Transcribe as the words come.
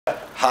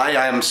Hi,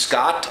 I'm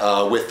Scott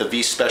with the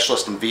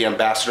vSpecialist and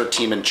vAmbassador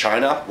team in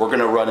China. We're going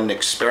to run an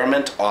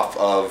experiment off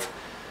of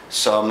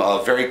some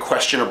very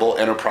questionable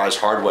enterprise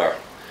hardware.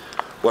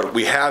 What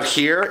we have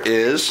here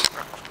is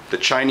the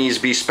Chinese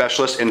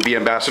vSpecialist and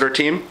vAmbassador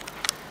team.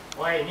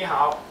 喂，你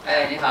好。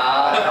 你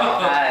好.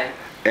 Hi.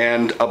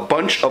 And a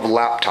bunch of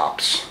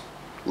laptops.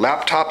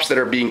 Laptops that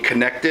are being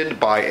connected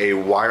by a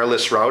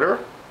wireless router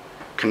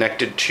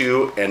connected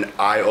to an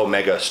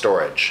iOmega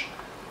storage.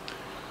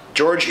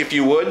 George, if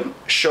you would,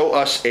 show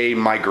us a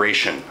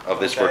migration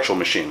of this virtual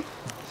machine.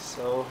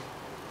 So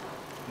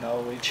now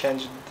we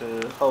change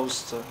the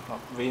host of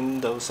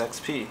Windows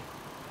XP.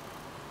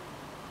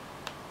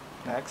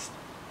 Next.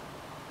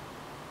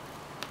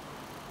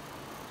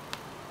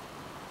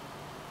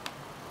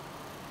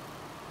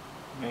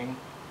 Main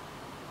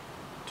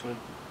to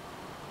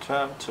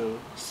 12 to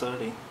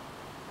 30.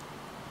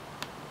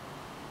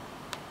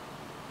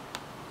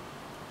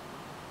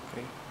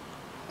 Okay.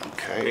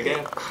 Okay,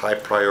 Again. high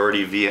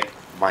priority via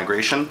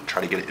migration.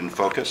 Try to get it in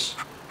focus.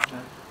 As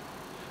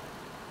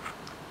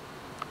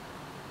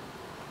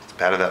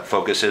bad as that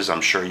focus is,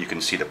 I'm sure you can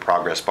see the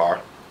progress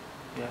bar.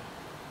 Yeah.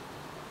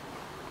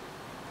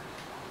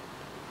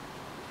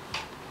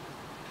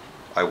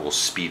 I will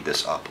speed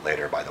this up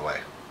later, by the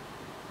way.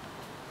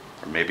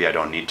 Or maybe I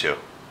don't need to.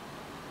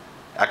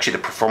 Actually,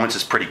 the performance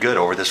is pretty good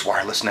over this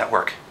wireless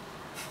network.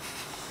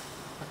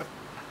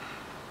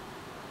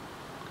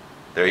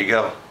 There you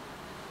go.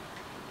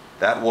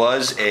 That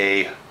was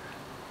a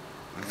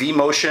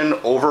vMotion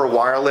over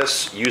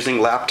wireless using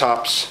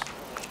laptops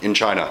in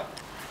China.